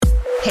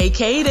Hey,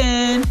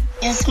 Kaden.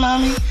 Yes,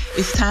 Mommy?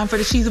 It's time for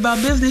the She's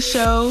About Business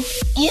show.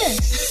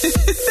 Yes.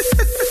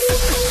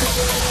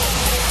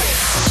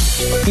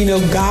 You know,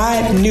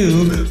 God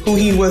knew who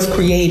he was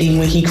creating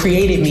when he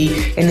created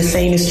me, and the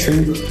same is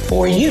true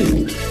for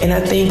you. And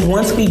I think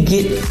once we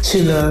get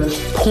to the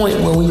point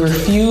where we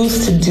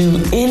refuse to do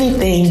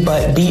anything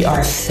but be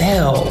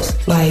ourselves,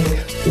 like,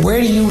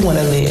 where do you want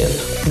to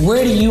live?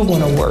 Where do you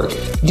want to work?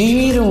 Do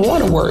you even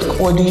want to work,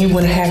 or do you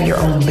want to have your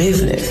own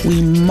business?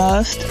 We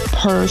must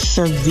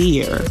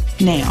persevere.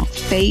 Now,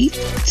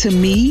 faith, to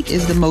me,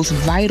 is the most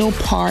vital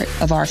part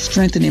of our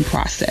strengthening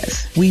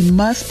process. We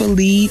must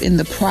believe in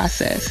the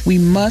process. We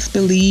must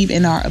believe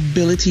in our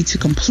ability to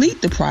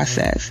complete the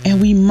process.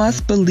 And we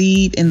must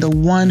believe in the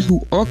one who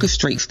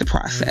orchestrates the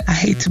process. I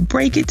hate to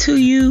break it to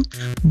you,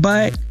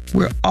 but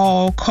we're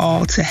all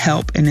called to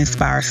help and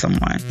inspire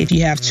someone. If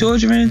you have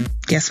children,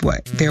 guess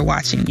what? They're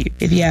watching you.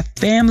 If you have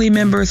family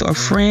members or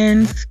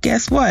friends,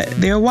 guess what?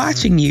 They're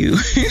watching you.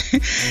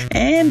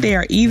 And they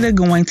are either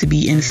going to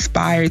be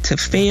inspired to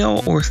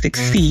fail or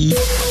succeed.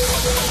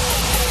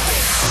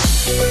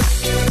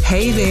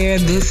 Hey there,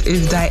 this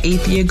is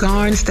Diathea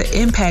Garnes, the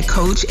Impact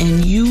Coach,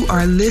 and you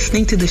are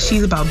listening to the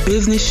She's About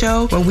Business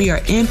show, where we are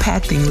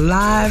impacting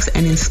lives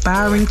and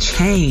inspiring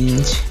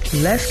change.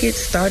 Let's get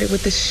started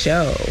with the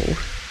show.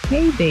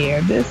 Hey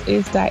there, this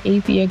is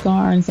Diathea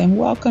Garnes, and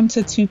welcome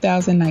to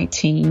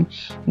 2019.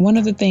 One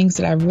of the things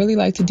that I really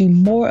like to do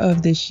more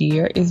of this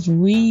year is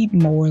read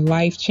more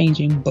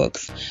life-changing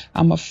books.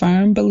 I'm a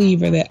firm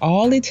believer that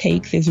all it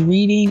takes is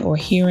reading or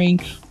hearing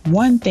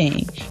one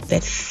thing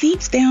that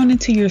seeps down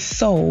into your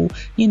soul,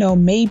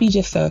 maybe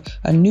just a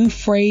new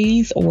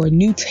phrase or a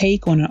new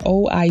take on an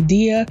old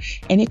idea,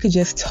 and it could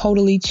just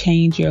totally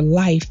change your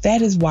life.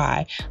 That is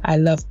why I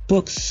love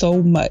books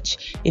so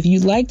much. If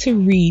you'd like to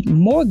read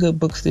more good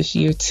books this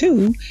year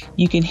too,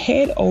 you can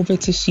head over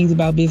to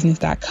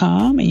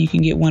she'saboutbusiness.com and you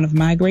can get one of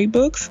my great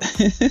books,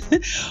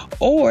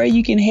 or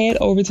you can head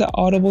over to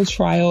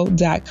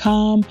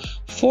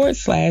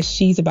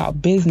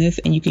audibletrial.com/she'saboutbusiness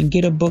and you can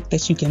get a book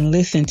that you can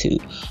listen to.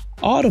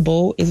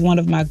 Audible is one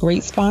of my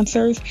great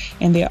sponsors,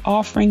 and they're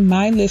offering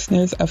my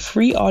listeners a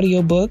free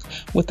audiobook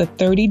with a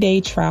 30-day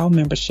trial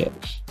membership.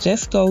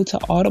 Just go to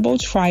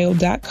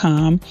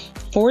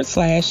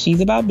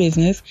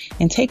audibletrial.com/she'saboutbusiness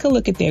and take a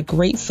look at their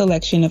great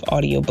selection of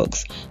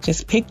audiobooks.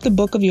 Just pick the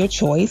book of your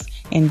choice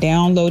and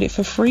download it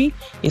for free.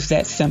 It's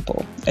that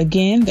simple.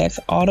 Again, that's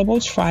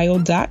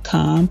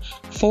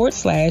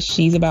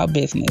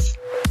audibletrial.com/she'saboutbusiness.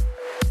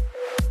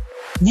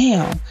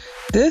 Now,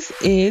 this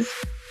is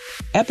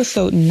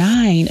episode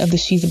 9 of the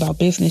She's About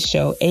Business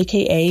show,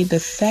 aka the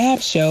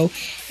SAB show,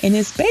 and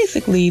it's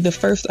basically the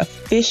first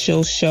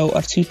official show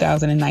of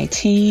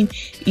 2019,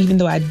 even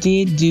though I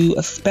did do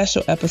a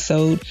special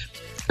episode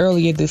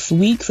earlier this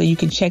week, so you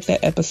can check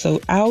that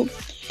episode out.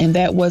 And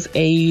that was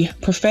a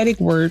prophetic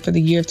word for the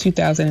year of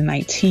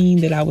 2019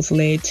 that I was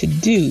led to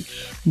do.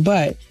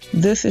 But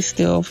this is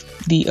still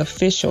the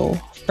official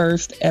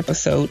first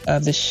episode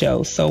of the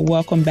show. So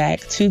welcome back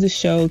to the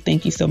show.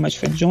 Thank you so much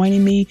for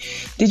joining me.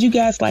 Did you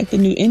guys like the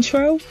new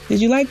intro? Did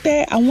you like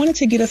that? I wanted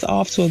to get us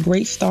off to a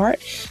great start,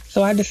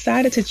 so I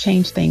decided to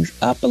change things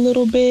up a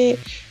little bit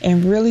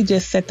and really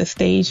just set the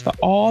stage for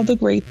all the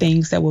great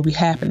things that will be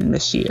happening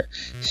this year.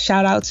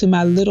 Shout out to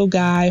my little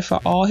guy for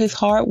all his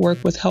hard work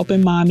with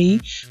helping mommy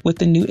with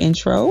the new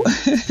intro.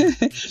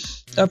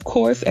 Of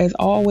course, as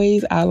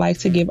always, I like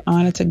to give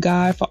honor to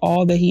God for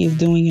all that he is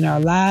doing in our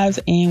lives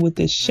and with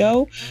this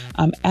show.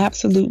 I'm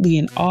absolutely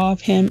in awe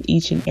of him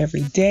each and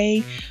every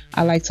day.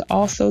 I like to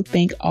also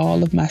thank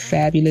all of my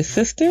fabulous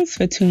sisters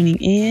for tuning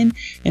in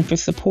and for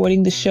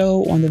supporting the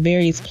show on the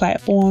various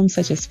platforms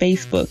such as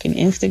Facebook and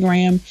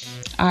Instagram,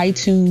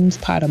 iTunes,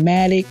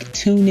 Podomatic,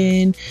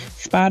 TuneIn,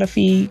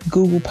 Spotify,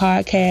 Google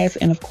Podcasts,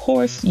 and of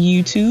course,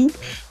 YouTube,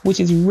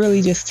 which is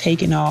really just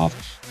taking off.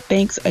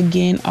 Thanks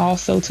again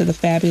also to the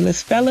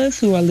fabulous fellas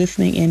who are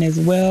listening in as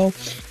well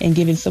and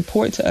giving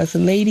support to us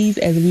ladies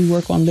as we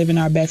work on living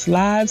our best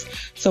lives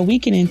so we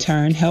can in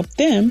turn help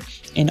them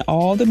in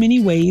all the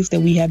many ways that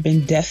we have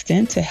been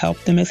destined to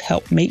help them as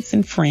helpmates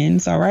and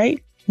friends. All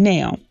right.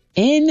 Now,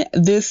 in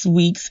this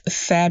week's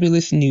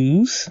fabulous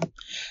news,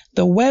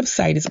 the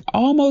website is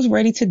almost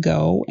ready to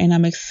go, and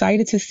I'm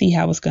excited to see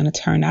how it's going to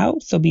turn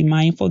out. So be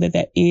mindful that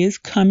that is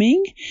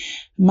coming.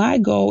 My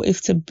goal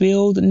is to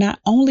build not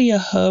only a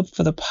hub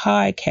for the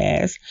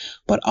podcast,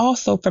 but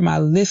also for my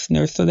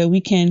listeners so that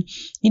we can,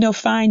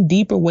 find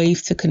deeper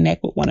ways to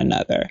connect with one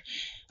another.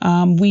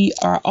 We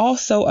are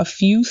also a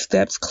few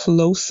steps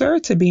closer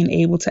to being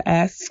able to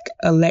ask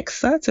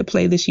Alexa to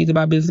play the She's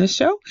About Business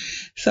show.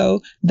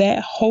 So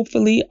that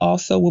hopefully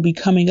also will be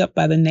coming up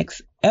by the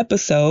next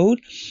episode.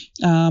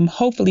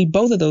 Hopefully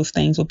both of those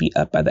things will be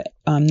up by the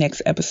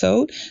next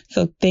episode.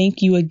 So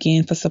thank you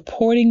again for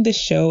supporting the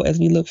show as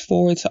we look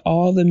forward to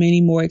all the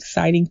many more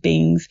exciting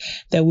things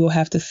that we'll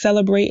have to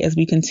celebrate as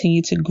we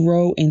continue to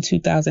grow in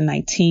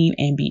 2019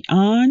 and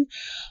beyond.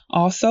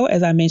 Also,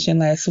 as I mentioned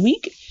last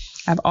week,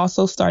 I've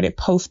also started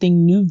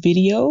posting new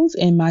videos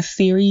in my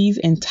series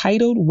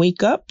entitled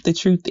Wake Up, The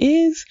Truth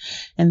Is,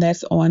 and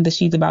that's on the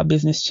She's About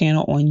Business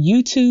channel on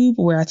YouTube,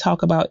 where I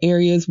talk about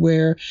areas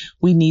where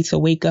we need to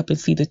wake up and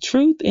see the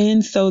truth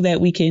in so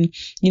that we can,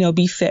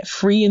 be set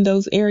free in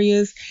those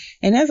areas.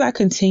 And as I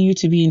continue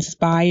to be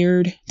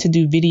inspired to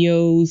do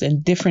videos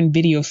and different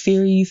video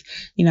series,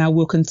 I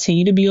will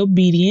continue to be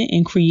obedient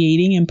in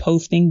creating and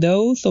posting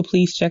those. So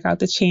please check out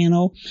the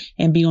channel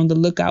and be on the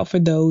lookout for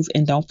those.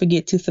 And don't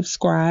forget to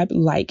subscribe,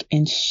 like,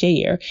 and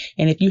share.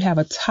 And if you have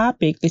a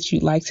topic that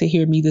you'd like to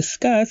hear me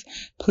discuss,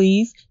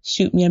 please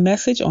shoot me a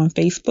message on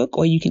Facebook,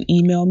 or you can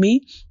email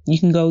me. You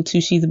can go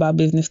to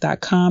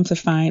she'saboutbusiness.com to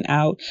find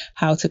out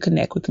how to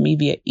connect with me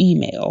via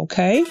email.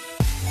 Okay.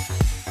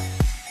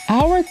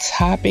 Our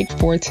topic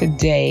for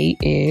today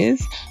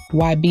is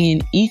why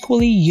being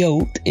equally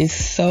yoked is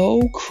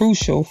so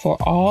crucial for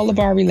all of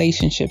our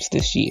relationships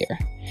this year.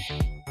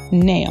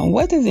 Now,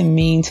 what does it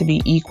mean to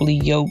be equally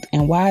yoked,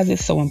 and why is it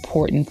so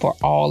important for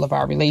all of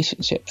our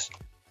relationships?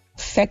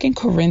 2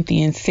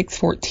 Corinthians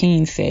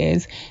 6:14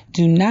 says,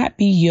 "Do not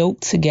be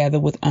yoked together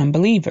with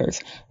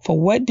unbelievers. For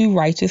what do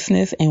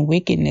righteousness and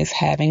wickedness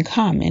have in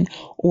common?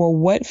 Or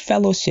what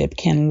fellowship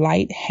can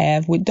light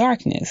have with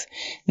darkness?"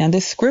 Now,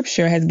 this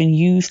scripture has been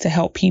used to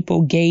help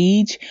people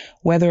gauge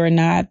whether or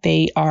not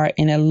they are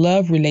in a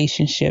love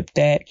relationship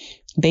that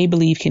they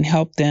believe can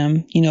help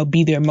them,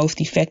 be their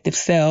most effective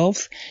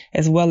selves,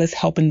 as well as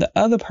helping the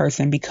other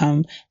person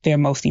become their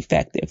most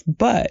effective.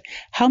 But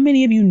how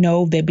many of you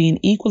know that being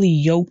equally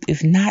yoked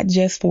is not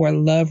just for a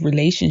love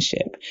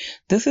relationship?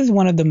 This is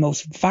one of the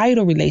most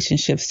vital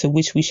relationships to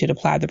which we should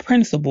apply the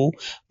principle,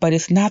 but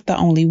it's not the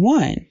only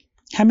one.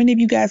 How many of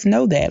you guys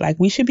know that? Like,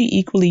 we should be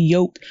equally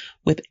yoked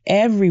with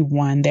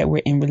everyone that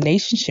we're in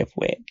relationship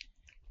with.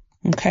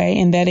 Okay.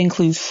 And that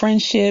includes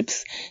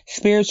friendships,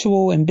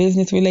 spiritual and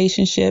business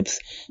relationships,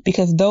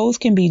 because those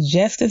can be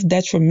just as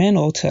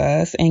detrimental to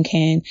us and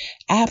can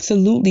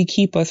absolutely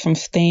keep us from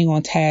staying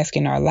on task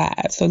in our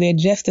lives. So they're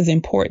just as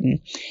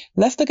important.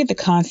 Let's look at the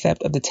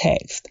concept of the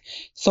text.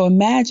 So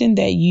imagine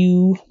that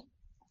you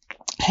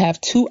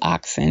have two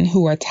oxen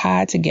who are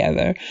tied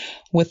together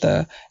with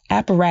a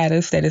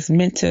apparatus that is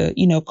meant to,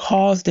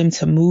 cause them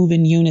to move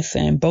in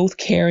unison, both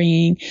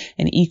carrying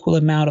an equal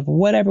amount of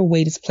whatever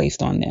weight is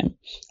placed on them.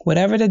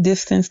 Whatever the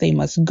distance they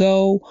must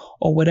go,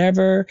 or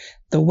whatever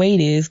the weight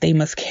is they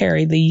must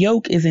carry, the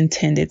yoke is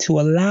intended to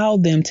allow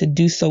them to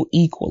do so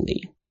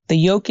equally. The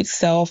yoke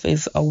itself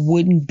is a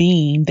wooden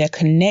beam that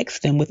connects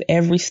them with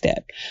every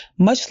step,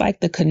 much like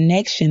the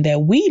connection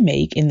that we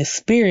make in the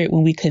spirit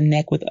when we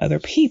connect with other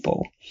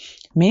people.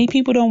 Many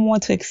people don't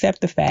want to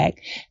accept the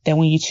fact that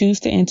when you choose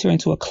to enter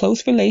into a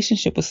close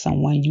relationship with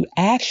someone, you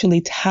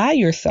actually tie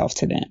yourself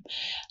to them.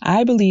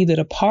 I believe that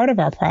a part of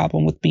our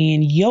problem with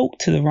being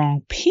yoked to the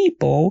wrong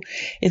people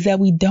is that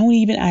we don't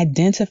even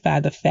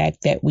identify the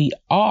fact that we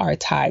are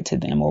tied to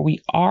them, or we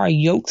are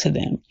yoked to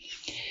them.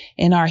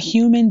 In our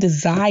human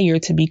desire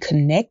to be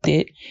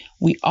connected,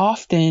 we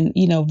often,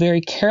 very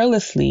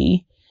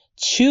carelessly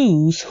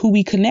choose who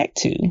we connect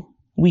to.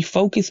 We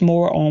focus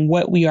more on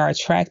what we are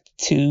attracted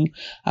to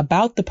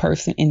about the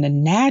person in the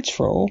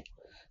natural,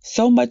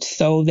 so much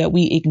so that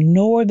we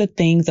ignore the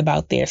things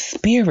about their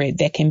spirit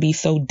that can be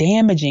so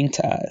damaging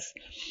to us.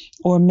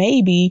 Or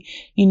maybe,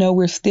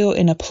 we're still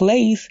in a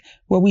place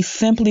where we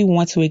simply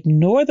want to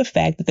ignore the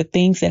fact that the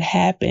things that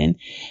happen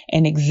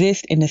and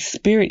exist in the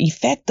spirit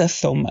affect us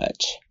so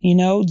much,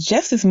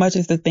 just as much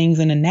as the things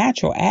in the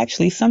natural,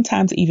 actually,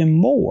 sometimes even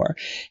more.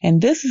 And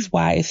this is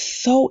why it's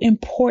so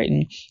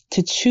important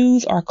to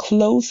choose our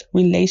close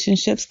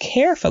relationships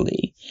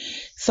carefully.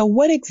 So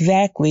what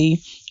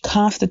exactly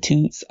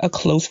constitutes a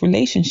close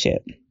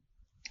relationship?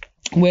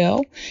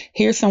 Well,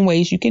 here's some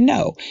ways you can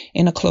know.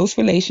 In a close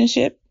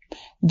relationship,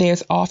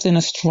 there's often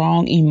a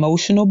strong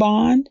emotional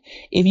bond.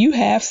 If you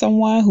have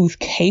someone who's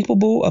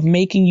capable of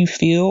making you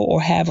feel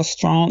or have a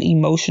strong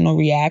emotional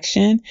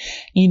reaction,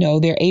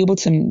 they're able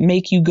to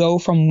make you go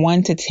from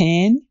 1 to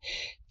 10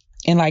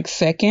 in like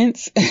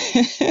seconds.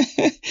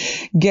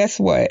 Guess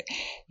what?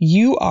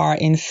 You are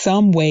in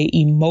some way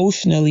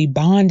emotionally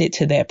bonded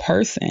to that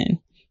person.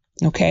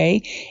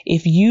 Okay.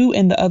 If you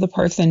and the other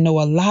person know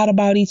a lot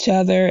about each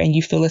other and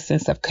you feel a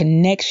sense of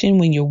connection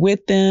when you're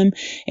with them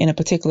in a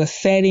particular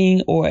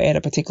setting or at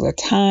a particular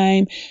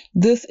time,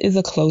 this is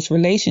a close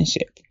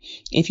relationship.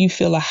 If you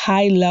feel a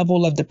high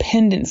level of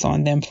dependence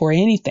on them for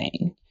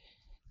anything,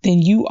 then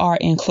you are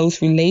in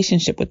close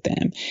relationship with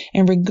them.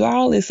 And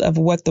regardless of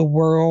what the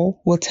world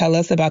will tell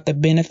us about the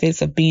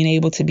benefits of being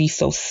able to be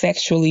so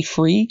sexually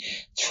free,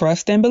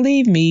 trust and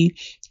believe me,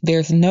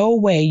 there's no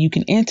way you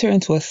can enter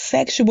into a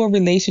sexual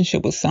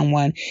relationship with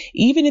someone,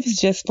 even if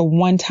it's just for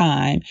one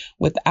time,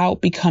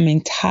 without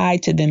becoming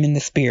tied to them in the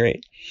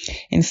spirit.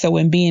 And so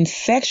in being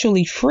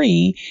sexually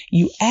free,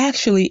 you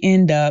actually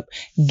end up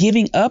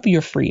giving up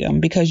your freedom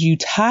because you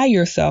tie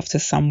yourself to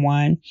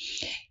someone,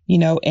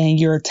 and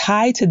you're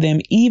tied to them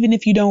even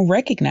if you don't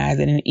recognize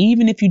it and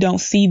even if you don't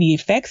see the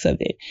effects of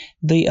it.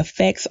 The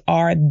effects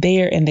are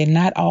there and they're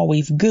not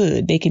always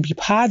good. They can be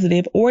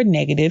positive or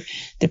negative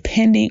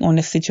depending on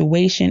the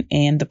situation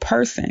and the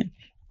person.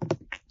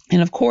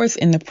 And of course,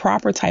 in the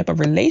proper type of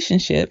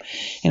relationship,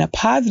 in a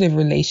positive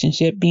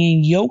relationship,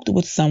 being yoked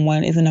with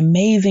someone is an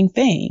amazing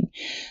thing.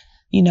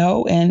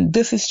 And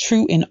this is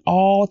true in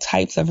all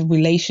types of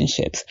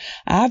relationships.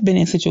 I've been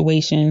in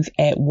situations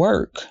at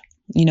work,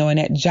 and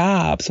at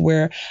jobs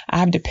where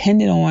I've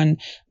depended on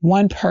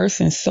one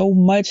person so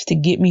much to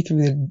get me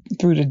through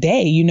the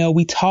day.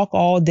 We talk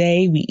all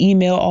day, we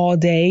email all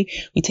day,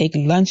 we take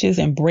lunches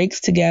and breaks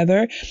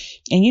together.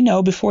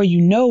 And, before you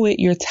know it,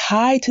 you're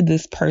tied to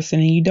this person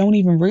and you don't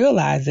even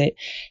realize it.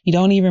 You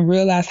don't even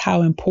realize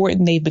how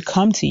important they've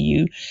become to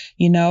you,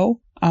 if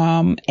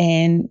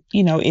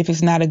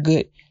it's not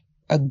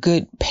a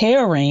good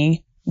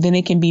pairing, then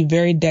it can be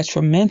very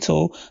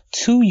detrimental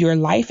to your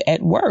life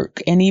at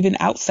work and even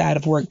outside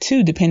of work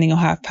too, depending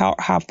on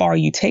how far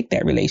you take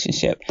that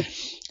relationship.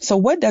 So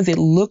what does it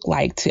look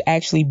like to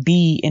actually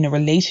be in a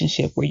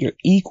relationship where you're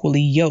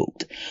equally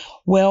yoked?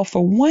 Well,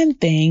 for one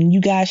thing, you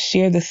guys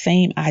share the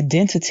same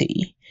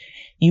identity.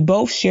 You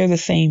both share the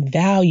same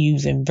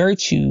values and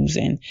virtues,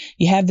 and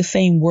you have the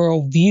same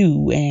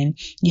worldview, and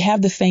you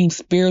have the same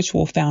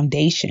spiritual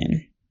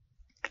foundation.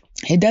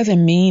 It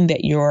doesn't mean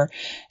that you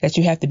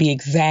have to be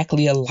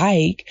exactly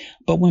alike,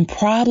 but when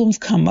problems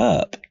come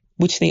up,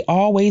 which they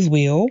always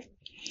will,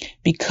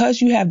 because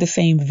you have the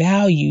same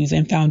values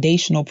and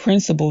foundational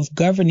principles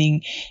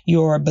governing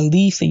your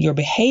beliefs and your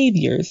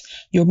behaviors,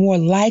 you're more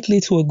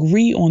likely to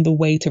agree on the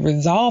way to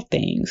resolve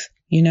things,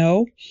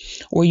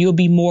 or you'll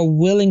be more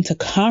willing to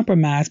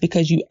compromise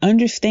because you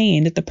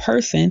understand that the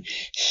person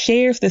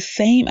shares the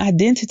same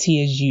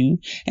identity as you.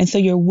 And so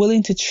you're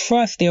willing to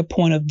trust their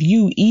point of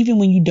view, even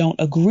when you don't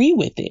agree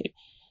with it.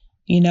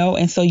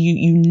 And so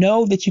you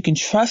know that you can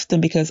trust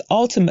them because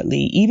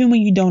ultimately, even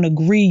when you don't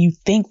agree, you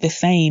think the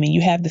same and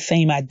you have the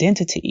same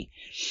identity.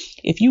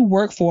 If you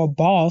work for a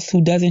boss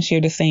who doesn't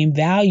share the same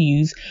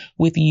values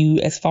with you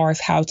as far as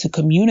how to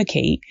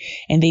communicate,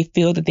 and they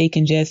feel that they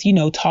can just,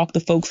 talk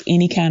to folks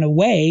any kind of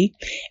way,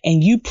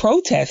 and you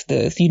protest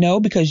this,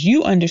 because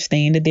you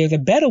understand that there's a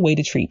better way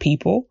to treat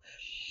people,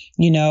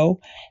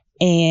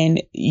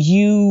 and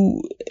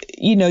you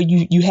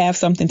have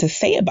something to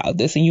say about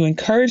this and you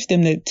encourage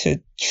them to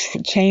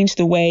change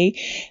the way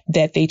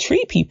that they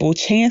treat people,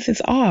 chances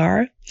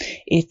are,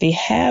 if they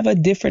have a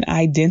different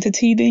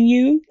identity than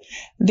you,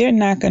 they're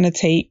not going to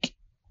take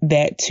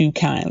that too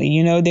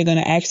kindly. They're going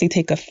to actually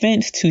take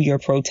offense to your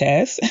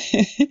protest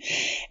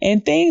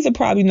and things are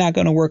probably not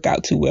going to work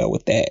out too well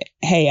with that.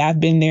 Hey, I've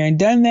been there and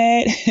done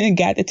that,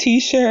 got the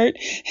t-shirt.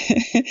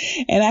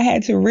 And I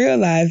had to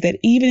realize that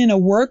even in a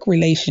work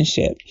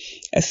relationship,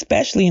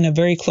 especially in a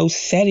very close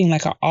setting,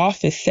 like an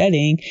office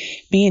setting,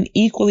 being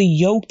equally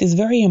yoked is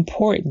very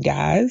important,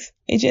 guys.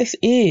 It just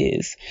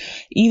is.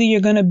 Either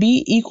you're going to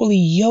be equally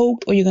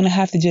yoked or you're going to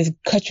have to just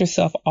cut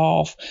yourself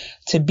off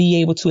to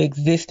be able to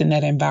exist in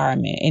that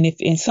environment.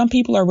 And some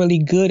people are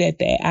really good at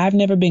that. I've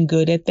never been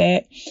good at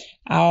that.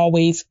 I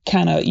always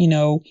kind of,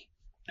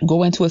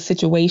 go into a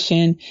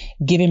situation,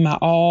 giving my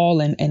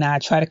all, and I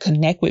try to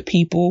connect with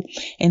people.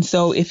 And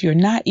so if you're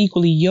not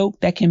equally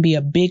yoked, that can be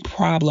a big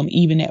problem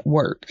even at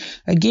work.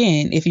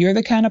 Again, if you're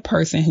the kind of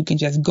person who can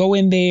just go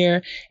in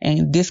there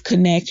and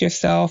disconnect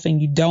yourself and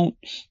you don't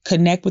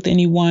connect with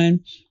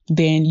anyone,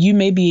 then you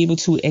may be able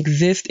to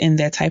exist in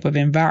that type of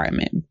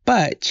environment.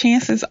 But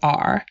chances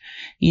are,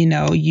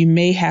 you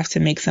may have to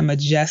make some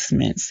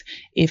adjustments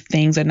if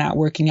things are not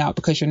working out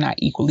because you're not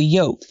equally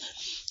yoked.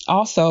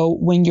 Also,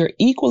 when you're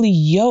equally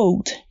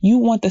yoked, you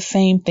want the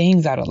same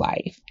things out of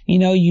life.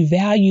 You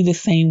value the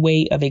same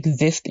way of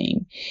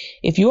existing.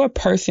 If you're a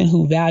person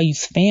who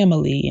values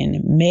family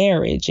and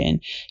marriage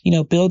and,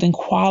 building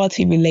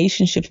quality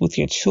relationships with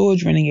your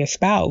children and your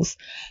spouse,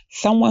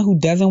 someone who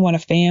doesn't want a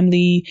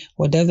family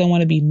or doesn't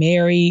want to be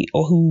married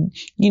or who,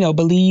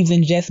 believes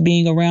in just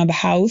being around the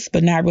house,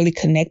 but not really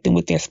connecting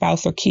with their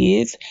spouse or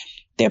kids,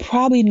 they're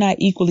probably not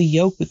equally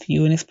yoked with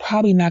you, and it's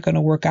probably not going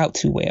to work out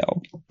too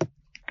well.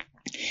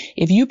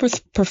 If you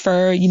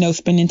prefer,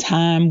 spending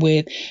time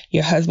with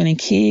your husband and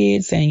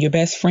kids and your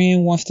best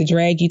friend wants to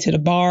drag you to the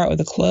bar or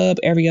the club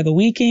every other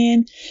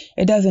weekend,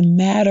 it doesn't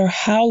matter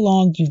how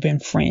long you've been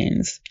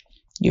friends.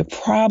 You're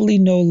probably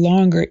no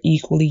longer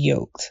equally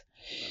yoked.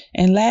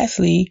 And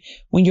lastly,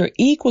 when you're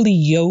equally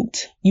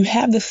yoked, you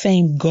have the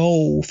same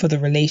goal for the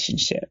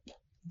relationship.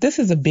 This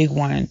is a big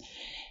one.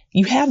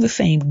 You have the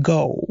same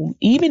goal.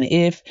 Even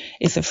if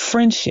it's a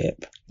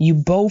friendship, you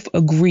both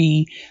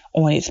agree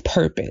on its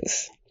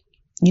purpose.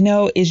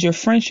 Is your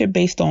friendship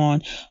based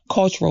on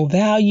cultural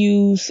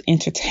values,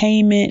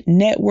 entertainment,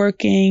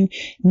 networking,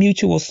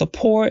 mutual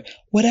support?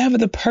 Whatever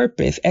the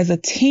purpose, as a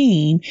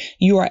team,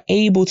 you are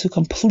able to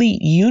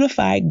complete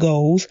unified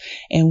goals,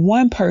 and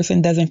one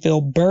person doesn't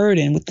feel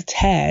burdened with the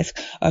task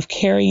of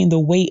carrying the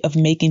weight of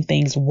making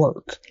things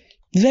work.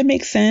 Does that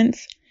make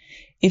sense?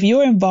 If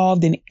you're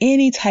involved in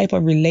any type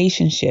of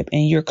relationship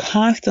and you're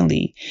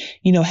constantly,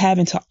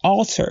 having to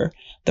alter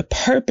the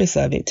purpose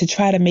of it to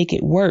try to make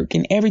it work,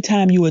 and every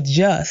time you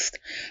adjust,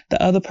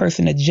 the other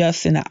person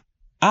adjusts in the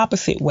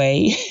opposite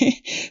way,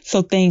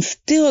 so things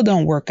still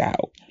don't work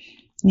out,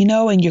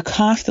 and you're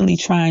constantly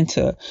trying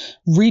to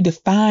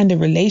redefine the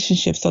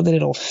relationship so that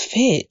it'll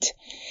fit.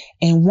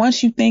 And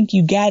once you think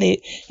you got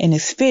it and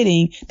it's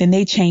fitting, then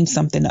they change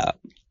something up.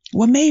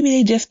 Well, maybe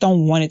they just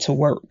don't want it to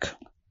work.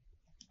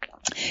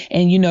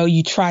 And,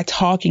 you try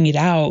talking it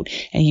out,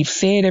 and you've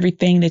said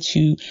everything that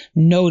you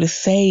know to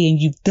say, and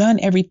you've done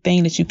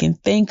everything that you can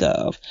think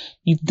of.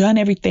 You've done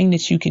everything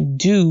that you can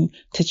do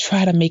to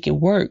try to make it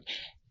work.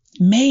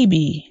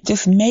 Maybe,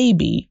 just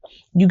maybe,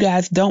 you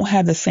guys don't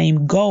have the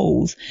same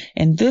goals,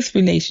 and this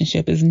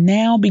relationship is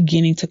now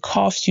beginning to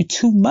cost you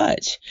too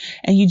much,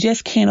 and you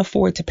just can't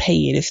afford to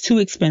pay it. It's too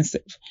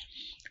expensive.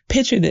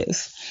 Picture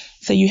this.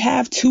 So you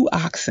have two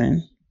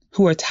oxen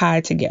who are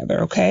tied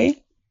together,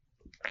 okay?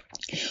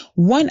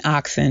 One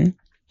oxen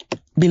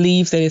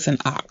believes that it's an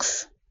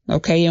ox,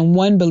 okay? And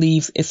one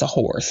believes it's a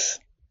horse.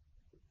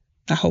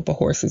 I hope a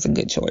horse is a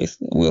good choice.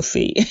 We'll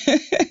see.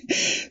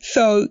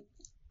 So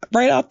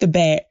right off the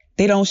bat,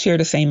 they don't share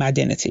the same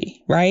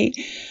identity, right?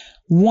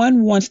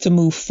 One wants to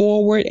move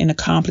forward and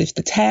accomplish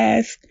the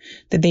task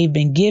that they've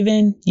been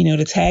given,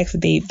 the task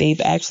that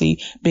they've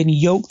actually been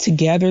yoked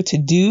together to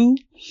do.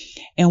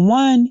 And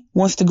one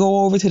wants to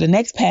go over to the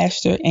next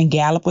pasture and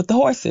gallop with the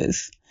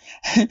horses.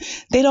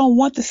 They don't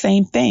want the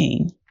same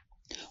thing.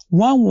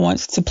 One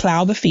wants to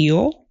plow the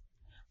field.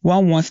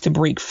 One wants to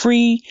break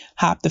free,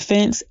 hop the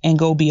fence, and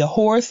go be a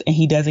horse, and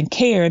he doesn't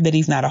care that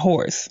he's not a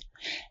horse.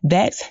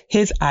 That's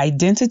his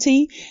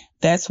identity.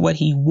 That's what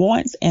he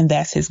wants, and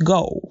that's his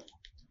goal.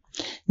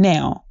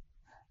 Now,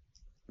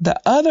 the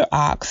other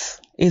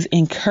ox is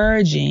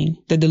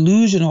encouraging the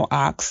delusional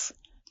ox,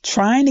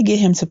 trying to get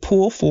him to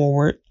pull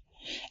forward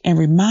and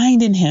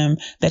reminding him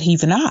that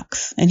he's an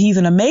ox and he's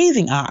an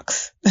amazing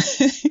ox.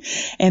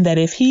 And that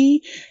if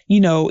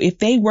if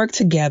they work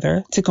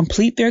together to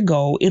complete their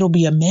goal, it'll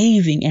be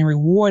amazing and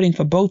rewarding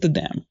for both of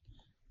them.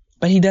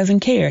 But he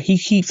doesn't care. He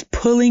keeps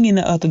pulling in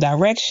the other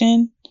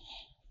direction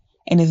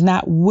and is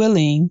not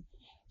willing,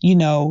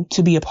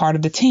 to be a part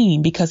of the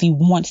team because he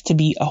wants to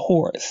be a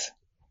horse.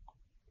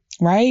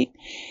 Right?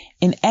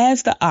 And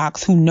as the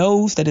ox who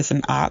knows that it's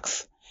an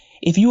ox,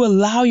 if you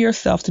allow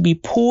yourself to be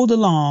pulled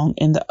along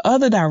in the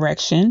other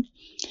direction,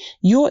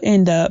 you'll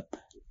end up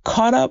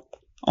caught up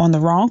on the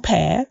wrong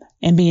path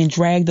and being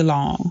dragged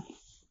along.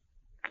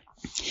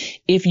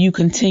 If you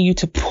continue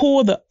to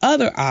pull the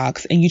other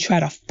ox and you try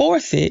to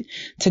force it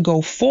to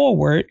go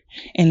forward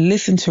and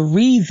listen to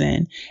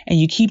reason, and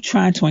you keep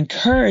trying to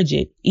encourage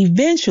it,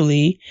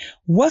 eventually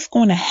what's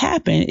going to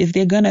happen is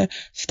they're going to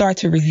start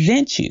to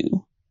resent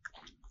you.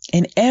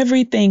 And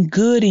everything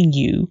good in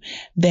you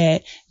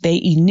that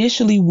they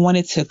initially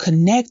wanted to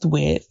connect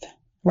with,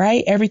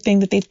 right?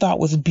 Everything that they thought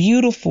was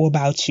beautiful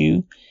about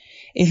you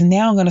is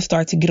now going to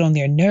start to get on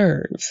their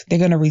nerves. They're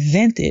going to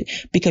resent it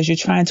because you're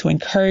trying to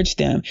encourage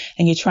them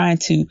and you're trying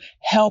to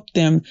help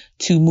them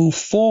to move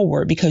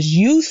forward because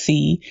you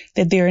see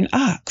that they're an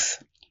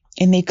ox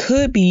and they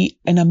could be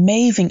an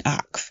amazing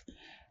ox.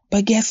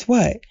 But guess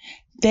what?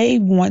 They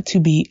want to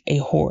be a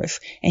horse,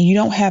 and you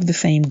don't have the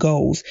same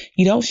goals.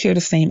 You don't share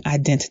the same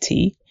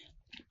identity,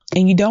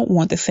 and you don't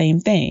want the same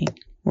thing,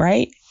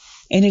 right?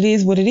 And it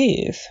is what it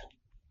is.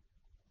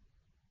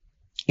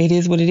 It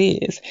is what it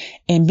is.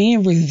 And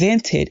being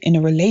resented in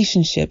a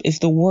relationship is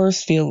the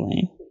worst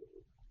feeling.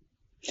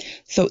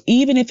 So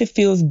even if it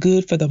feels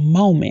good for the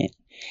moment,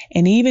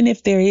 and even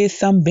if there is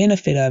some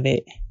benefit of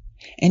it,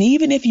 and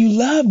even if you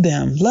love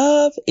them,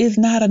 love is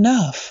not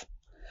enough.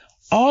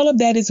 All of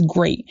that is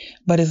great,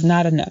 but it's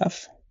not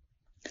enough.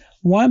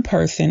 One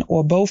person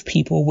or both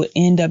people will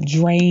end up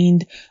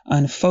drained,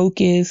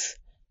 unfocused,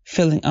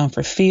 feeling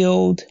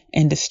unfulfilled,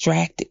 and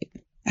distracted.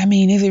 I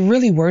mean, is it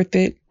really worth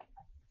it?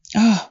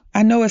 Oh,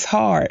 I know it's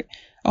hard.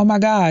 Oh my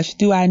gosh,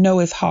 do I know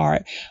it's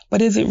hard?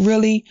 But is it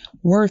really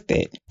worth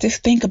it?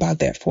 Just think about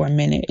that for a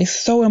minute. It's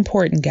so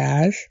important,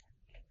 guys.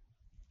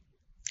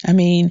 I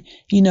mean,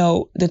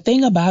 the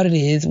thing about it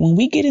is when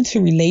we get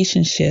into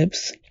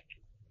relationships,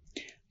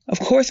 of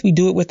course, we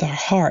do it with our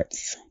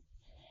hearts,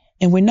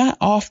 and we're not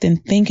often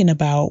thinking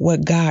about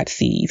what God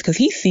sees because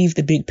he sees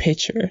the big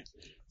picture.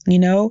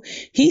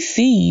 He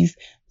sees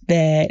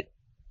that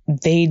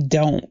they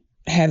don't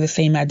have the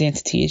same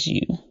identity as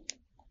you,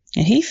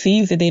 and he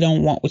sees that they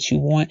don't want what you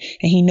want,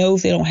 and he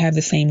knows they don't have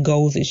the same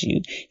goals as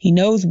you. He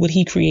knows what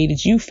he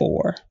created you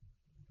for.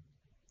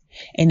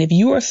 And if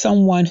you are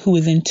someone who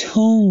is in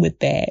tune with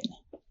that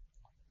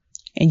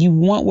and you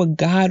want what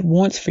God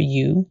wants for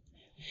you,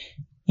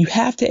 you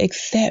have to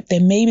accept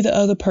that maybe the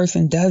other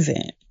person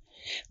doesn't.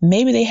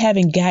 Maybe they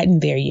haven't gotten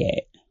there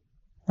yet,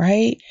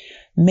 right?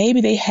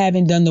 Maybe they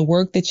haven't done the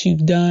work that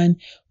you've done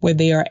where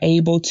they are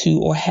able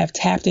to or have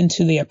tapped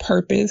into their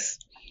purpose.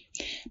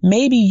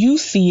 Maybe you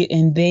see it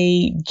and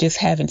they just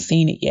haven't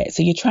seen it yet.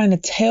 So you're trying to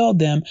tell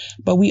them,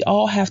 but we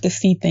all have to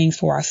see things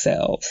for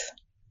ourselves.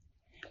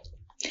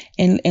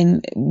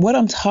 And what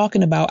I'm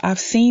talking about, I've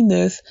seen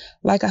this,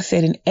 like I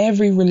said, in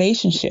every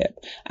relationship.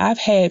 I've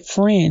had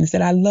friends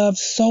that I love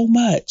so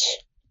much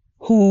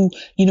who,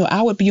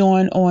 I would be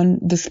on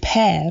this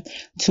path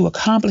to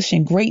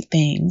accomplishing great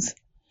things.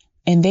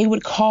 And they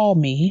would call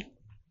me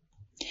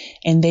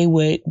and they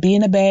would be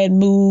in a bad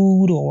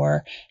mood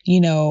or,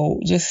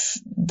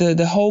 just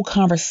the whole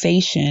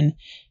conversation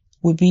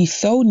would be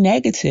so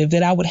negative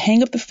that I would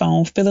hang up the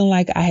phone feeling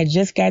like I had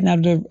just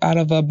gotten out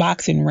of a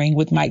boxing ring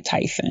with Mike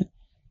Tyson,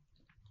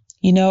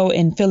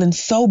 and feeling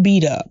so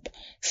beat up,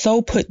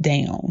 so put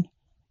down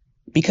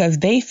because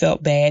they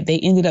felt bad. They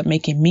ended up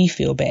making me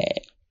feel bad,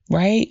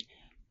 right?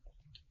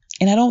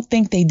 And I don't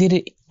think they did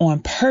it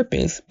on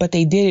purpose, but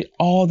they did it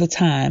all the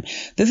time.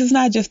 This is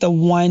not just a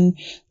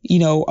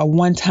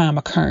one-time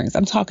occurrence.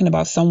 I'm talking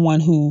about someone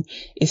who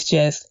is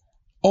just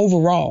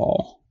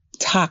overall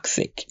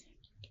toxic.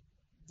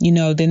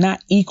 They're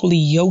not equally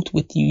yoked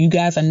with you. You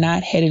guys are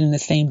not headed in the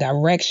same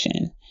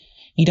direction.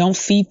 You don't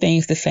see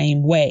things the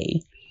same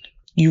way.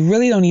 You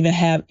really don't even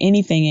have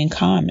anything in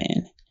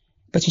common,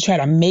 but you try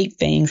to make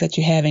things that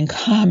you have in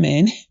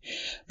common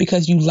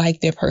because you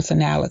like their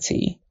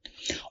personality.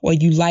 Or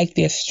you like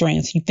their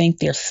strengths. You think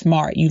they're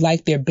smart. You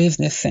like their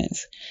business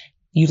sense.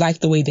 You like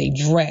the way they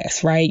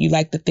dress, right? You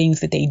like the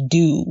things that they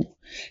do.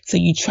 So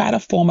you try to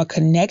form a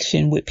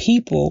connection with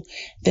people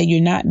that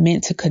you're not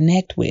meant to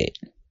connect with.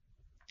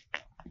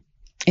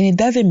 And it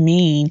doesn't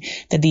mean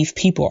that these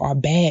people are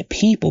bad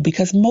people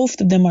because most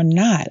of them are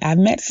not. I've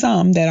met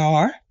some that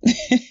are,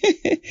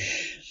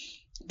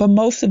 but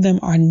most of them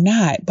are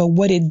not. But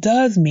what it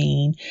does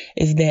mean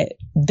is that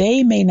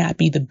they may not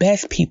be the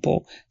best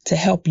people to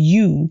help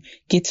you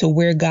get to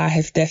where God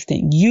has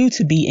destined you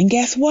to be. And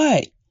guess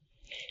what?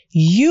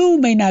 You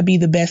may not be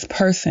the best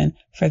person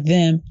for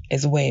them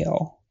as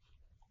well.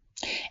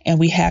 And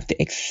we have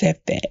to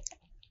accept that.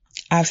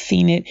 I've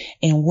seen it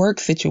in work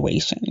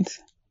situations,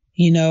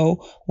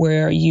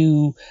 where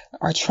you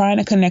are trying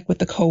to connect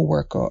with a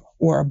coworker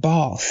or a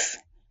boss.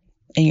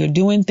 And you're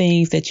doing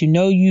things that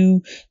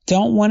you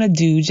don't want to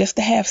do just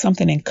to have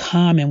something in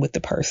common with the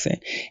person.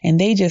 And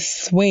they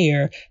just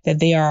swear that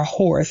they are a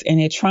horse and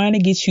they're trying to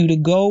get you to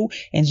go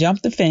and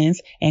jump the fence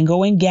and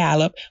go and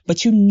gallop.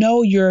 But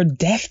your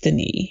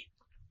destiny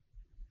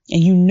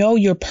and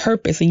your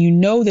purpose.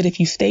 And that if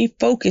you stay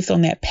focused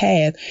on that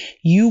path,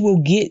 you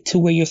will get to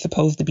where you're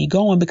supposed to be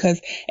going.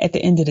 Because at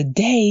the end of the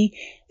day,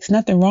 there's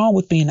nothing wrong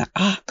with being an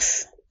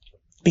ox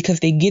because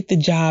they get the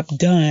job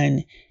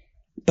done.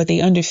 But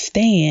they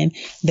understand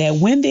that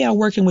when they are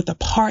working with a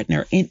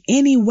partner in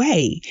any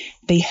way,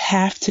 they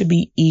have to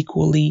be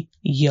equally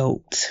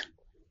yoked.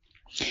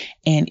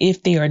 And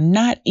if they are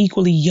not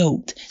equally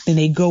yoked, then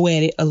they go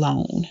at it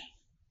alone.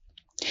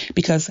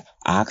 Because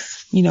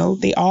ox,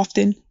 they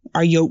often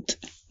are yoked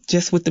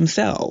just with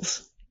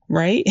themselves,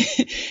 right?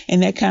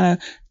 And that kind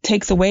of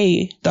takes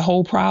away the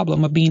whole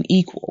problem of being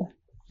equal.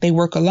 They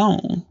work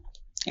alone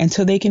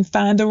until they can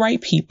find the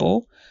right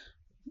people,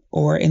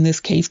 or in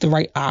this case, the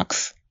right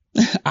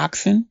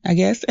oxen, I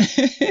guess,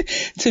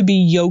 to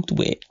be yoked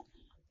with.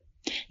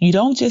 You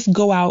don't just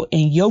go out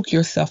and yoke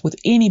yourself with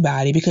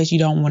anybody because you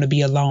don't want to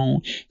be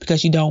alone,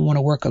 because you don't want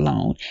to work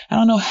alone. I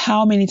don't know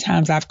how many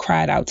times I've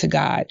cried out to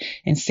God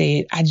and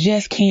said, I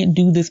just can't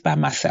do this by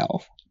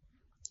myself.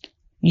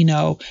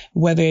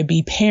 Whether it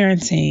be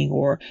parenting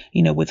or,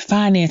 with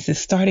finances,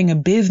 starting a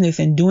business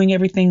and doing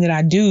everything that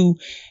I do,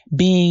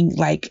 being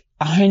like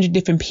 100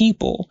 different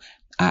people.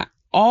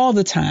 All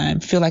the time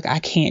feel like I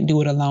can't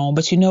do it alone.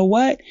 But you know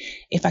what?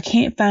 If I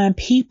can't find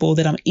people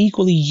that I'm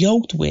equally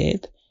yoked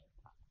with,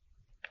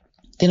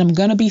 then I'm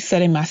going to be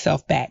setting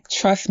myself back.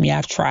 Trust me,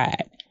 I've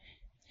tried.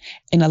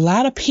 And a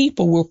lot of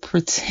people will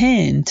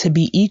pretend to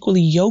be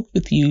equally yoked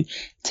with you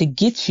to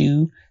get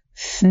you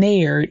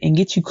snared and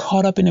get you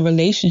caught up in a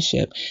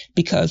relationship,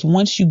 because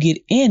once you get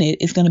in it,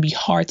 it's going to be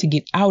hard to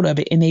get out of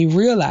it. And they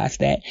realize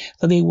that.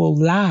 So they will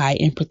lie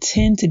and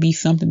pretend to be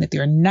something that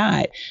they're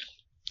not,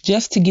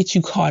 just to get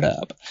you caught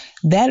up.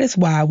 That is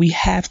why we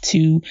have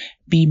to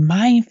be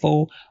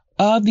mindful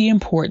of the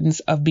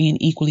importance of being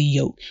equally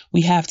yoked.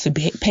 We have to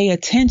pay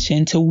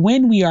attention to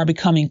when we are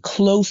becoming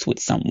close with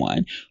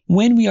someone,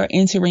 when we are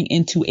entering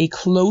into a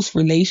close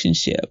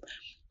relationship,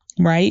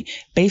 right?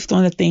 Based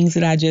on the things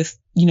that I just,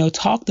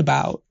 talked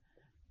about.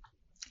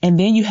 And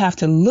then you have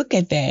to look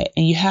at that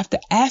and you have to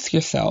ask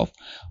yourself,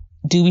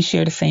 do we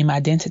share the same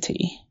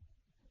identity?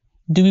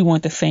 Do we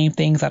want the same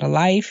things out of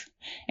life?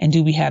 And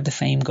do we have the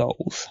same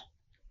goals?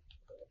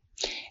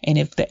 And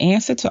if the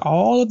answer to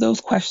all of those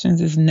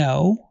questions is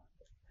no,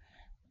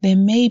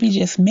 then maybe,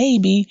 just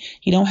maybe,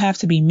 you don't have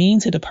to be mean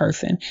to the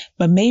person,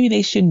 but maybe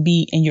they shouldn't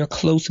be in your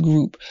close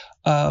group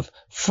of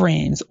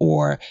friends,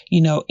 or,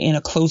 you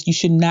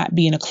should not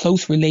be in a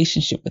close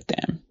relationship with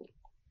them.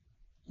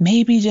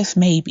 maybe, just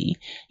maybe,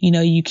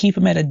 you keep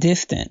them at a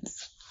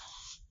distance.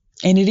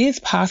 And it is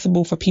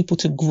possible for people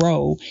to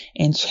grow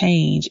and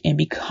change and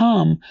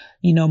become,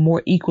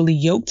 more equally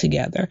yoked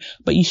together.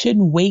 But you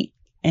shouldn't wait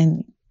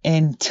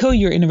until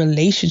you're in a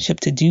relationship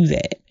to do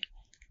that.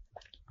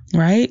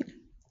 Right?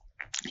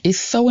 It's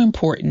so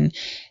important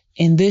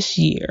in this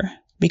year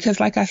because,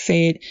 like I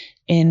said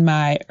in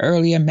my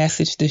earlier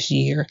message this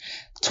year,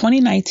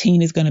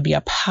 2019 is going to be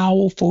a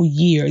powerful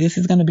year. This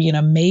is going to be an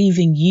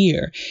amazing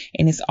year.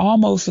 And it's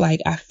almost like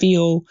I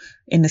feel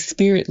in the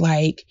spirit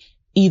like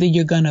either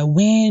you're going to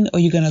win or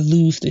you're going to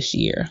lose this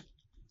year.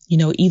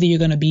 Either you're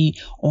going to be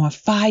on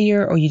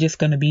fire or you're just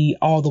going to be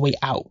all the way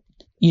out.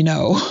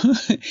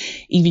 Either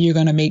you're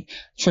going to make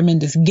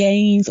tremendous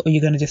gains or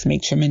you're going to just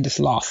make tremendous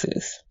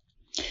losses.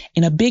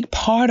 And a big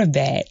part of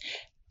that,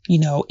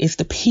 is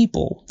the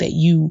people that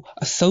you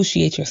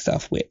associate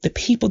yourself with, the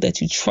people that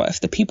you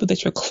trust, the people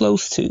that you're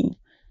close to.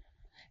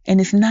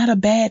 And it's not a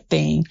bad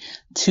thing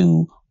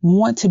to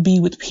want to be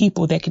with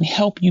people that can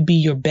help you be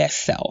your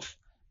best self.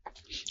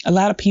 A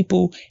lot of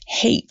people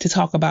hate to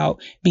talk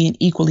about being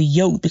equally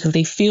yoked because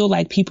they feel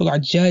like people are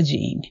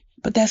judging,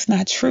 but that's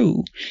not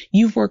true.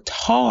 You've worked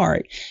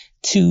hard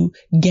to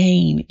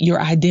gain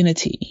your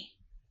identity.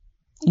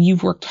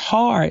 You've worked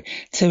hard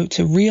to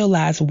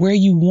realize where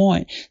you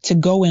want to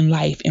go in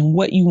life and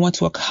what you want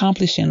to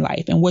accomplish in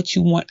life and what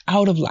you want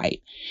out of life.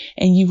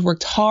 And you've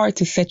worked hard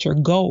to set your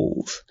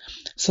goals.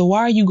 So why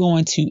are you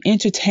going to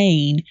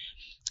entertain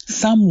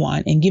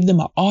someone and give them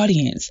an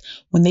audience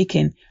when they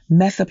can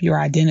mess up your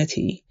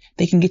identity?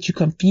 They can get you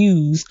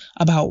confused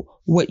about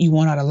what you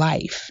want out of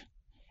life.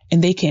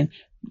 And they can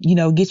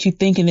get you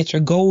thinking that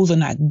your goals are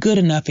not good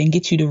enough and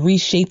get you to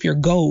reshape your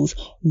goals.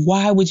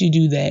 Why would you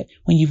do that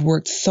when you've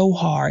worked so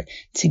hard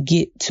to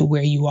get to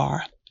where you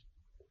are?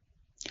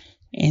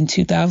 In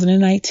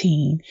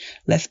 2019,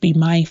 let's be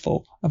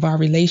mindful of our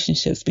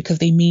relationships because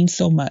they mean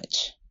so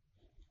much.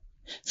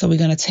 So we're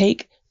going to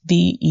take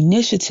the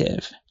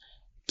initiative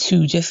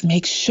to just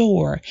make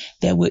sure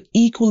that we're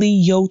equally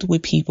yoked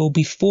with people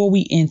before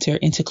we enter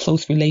into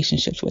close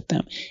relationships with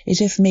them. It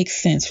just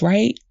makes sense,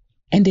 right?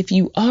 And if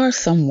you are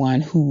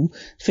someone who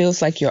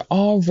feels like you're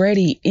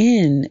already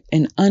in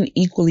an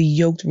unequally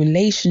yoked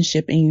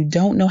relationship and you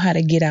don't know how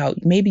to get out,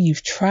 maybe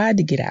you've tried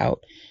to get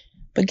out,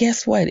 but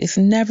guess what? It's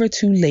never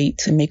too late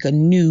to make a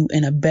new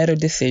and a better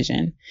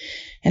decision.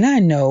 And I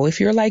know if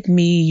you're like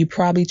me, you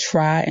probably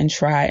try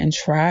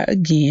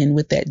again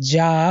with that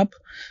job,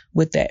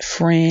 with that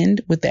friend,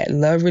 with that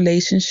love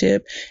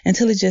relationship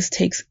until it just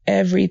takes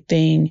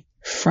everything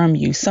from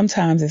you.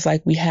 Sometimes it's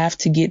like we have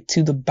to get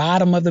to the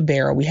bottom of the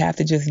barrel. We have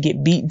to just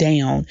get beat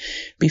down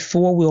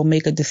before we'll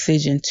make a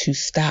decision to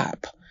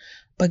stop.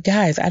 But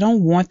guys, I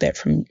don't want that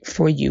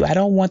for you. I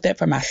don't want that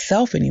for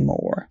myself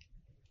anymore.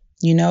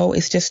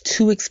 It's just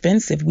too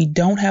expensive. We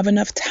don't have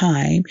enough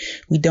time.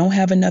 We don't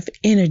have enough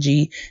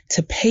energy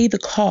to pay the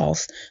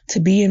cost to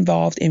be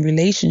involved in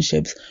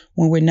relationships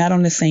when we're not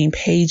on the same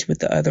page with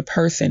the other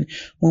person,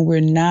 when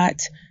we're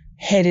not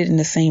headed in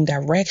the same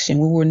direction,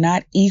 when we're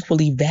not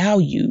equally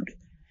valued.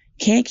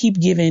 Can't keep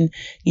giving,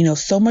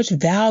 so much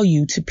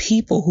value to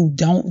people who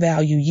don't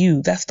value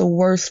you. That's the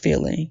worst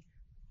feeling.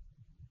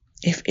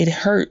 If it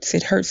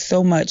hurts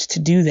so much to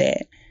do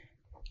that.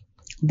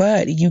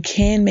 But you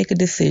can make a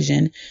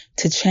decision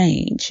to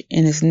change,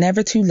 and it's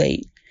never too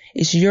late.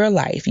 It's your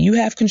life. You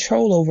have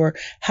control over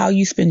how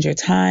you spend your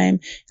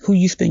time, who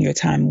you spend your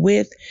time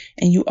with,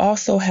 and you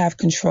also have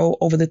control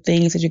over the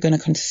things that you're going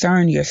to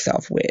concern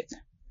yourself with.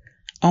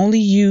 Only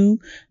you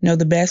know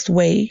the best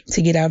way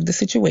to get out of the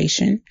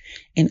situation,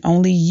 and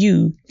only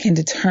you can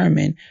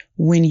determine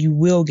when you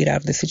will get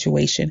out of the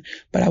situation.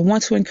 But I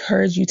want to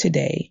encourage you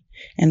today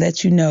and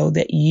let you know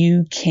that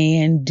you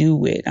can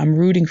do it. I'm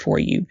rooting for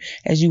you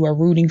as you are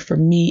rooting for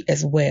me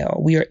as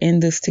well. We are in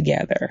this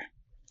together.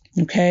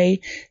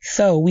 Okay,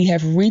 so we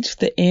have reached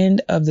the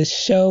end of the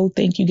show.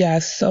 Thank you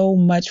guys so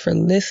much for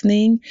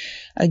listening.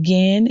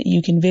 Again,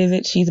 you can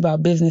visit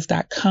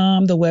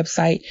she'saboutbusiness.com. The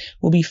website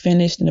will be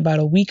finished in about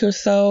a week or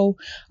so,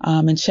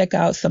 and check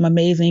out some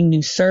amazing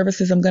new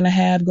services I'm going to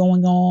have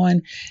going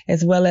on,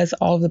 as well as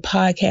all of the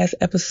podcast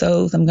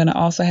episodes. I'm going to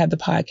also have the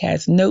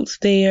podcast notes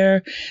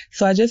there.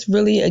 So I just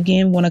really,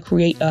 again, want to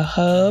create a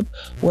hub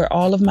where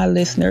all of my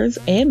listeners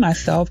and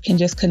myself can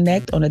just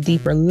connect on a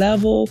deeper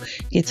level,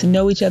 get to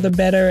know each other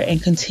better,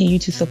 and continue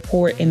to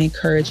support and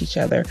encourage each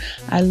other.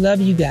 I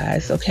love you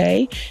guys,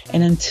 okay?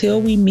 And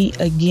until we meet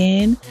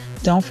again,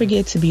 don't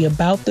forget to be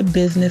about the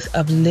business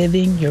of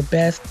living your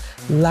best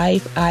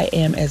life. I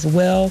am as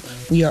well.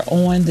 We are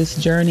on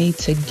this journey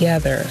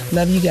together.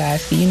 Love you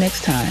guys. See you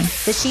next time.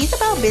 The She's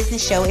About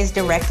Business show is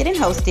directed and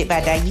hosted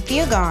by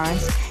Daifia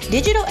Gons,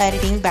 digital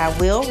editing by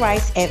Will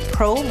Rice at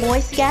Pro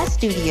Voice Guy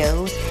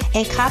Studios,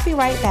 and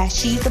copyright by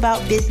She's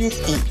About Business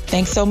Inc.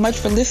 Thanks so much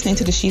for listening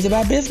to the She's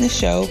About Business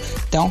show.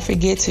 Don't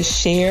forget to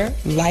share,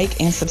 like,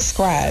 and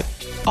subscribe.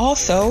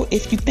 Also,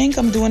 if you think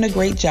I'm doing a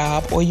great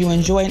job or you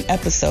enjoy an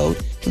episode,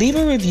 leave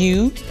a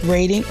review,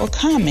 rating, or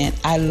comment.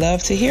 I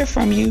love to hear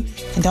from you.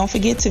 And don't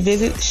forget to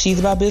visit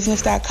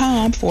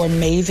she'saboutbusiness.com for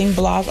amazing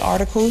blog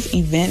articles,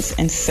 events,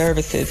 and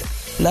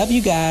services. Love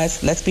you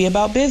guys. Let's be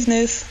about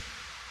business.